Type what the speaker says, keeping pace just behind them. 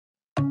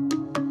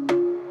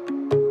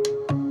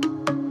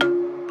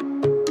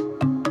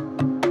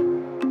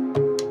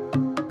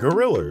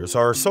Gorillas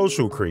are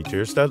social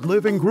creatures that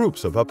live in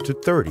groups of up to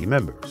 30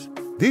 members.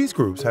 These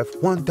groups have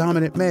one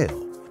dominant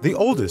male, the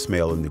oldest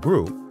male in the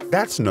group,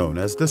 that's known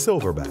as the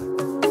silverback.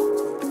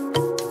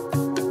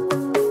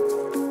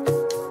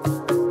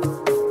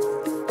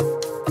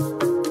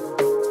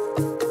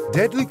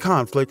 Deadly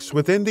conflicts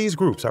within these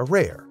groups are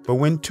rare, but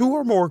when two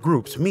or more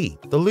groups meet,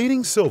 the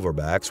leading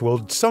silverbacks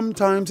will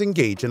sometimes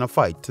engage in a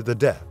fight to the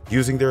death,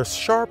 using their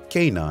sharp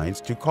canines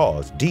to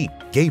cause deep,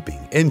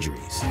 gaping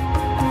injuries.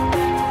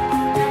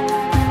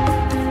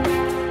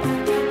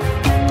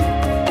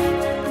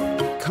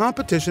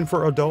 Competition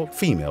for adult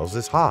females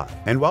is high,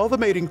 and while the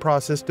mating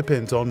process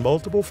depends on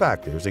multiple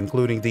factors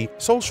including the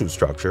social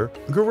structure,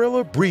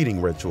 gorilla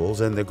breeding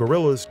rituals, and the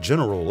gorilla's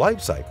general life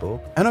cycle,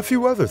 and a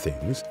few other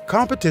things,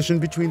 competition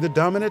between the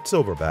dominant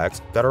silverbacks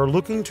that are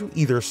looking to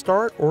either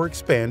start or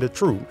expand a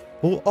troop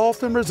will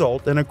often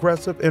result in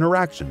aggressive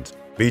interactions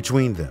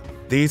between them.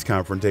 These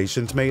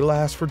confrontations may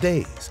last for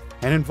days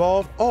and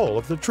involve all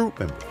of the troop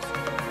members.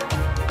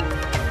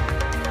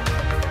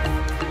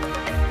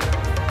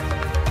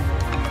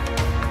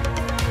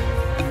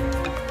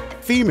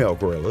 Female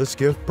gorillas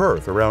give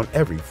birth around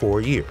every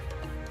 4 years,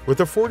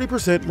 with a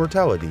 40%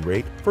 mortality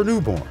rate for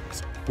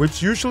newborns,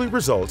 which usually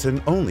results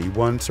in only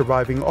one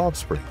surviving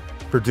offspring,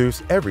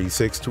 produced every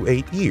 6 to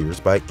 8 years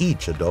by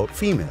each adult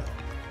female.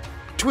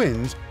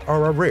 Twins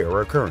are a rare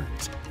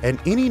occurrence, and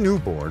any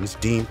newborns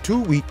deemed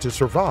too weak to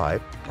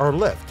survive are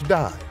left to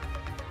die.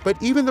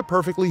 But even the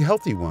perfectly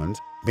healthy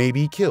ones may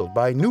be killed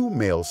by new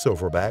male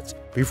silverbacks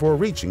before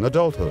reaching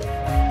adulthood.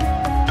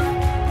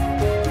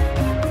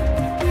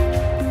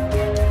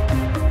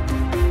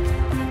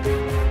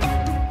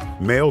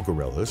 Male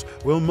gorillas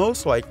will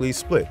most likely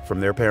split from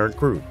their parent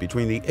group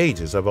between the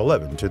ages of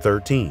 11 to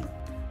 13,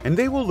 and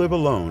they will live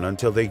alone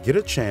until they get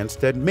a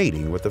chance at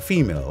mating with a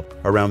female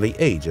around the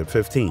age of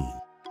 15,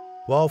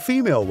 while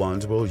female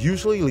ones will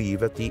usually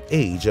leave at the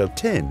age of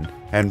 10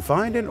 and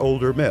find an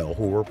older male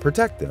who will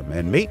protect them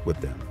and mate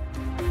with them.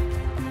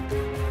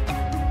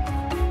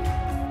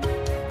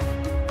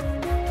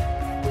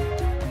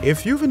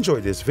 If you've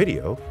enjoyed this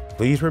video,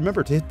 please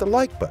remember to hit the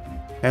like button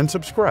and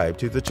subscribe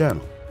to the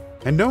channel.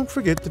 And don't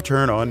forget to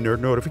turn on your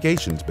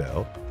notifications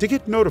bell to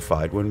get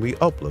notified when we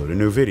upload a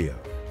new video.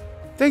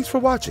 Thanks for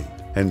watching,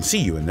 and see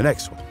you in the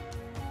next one.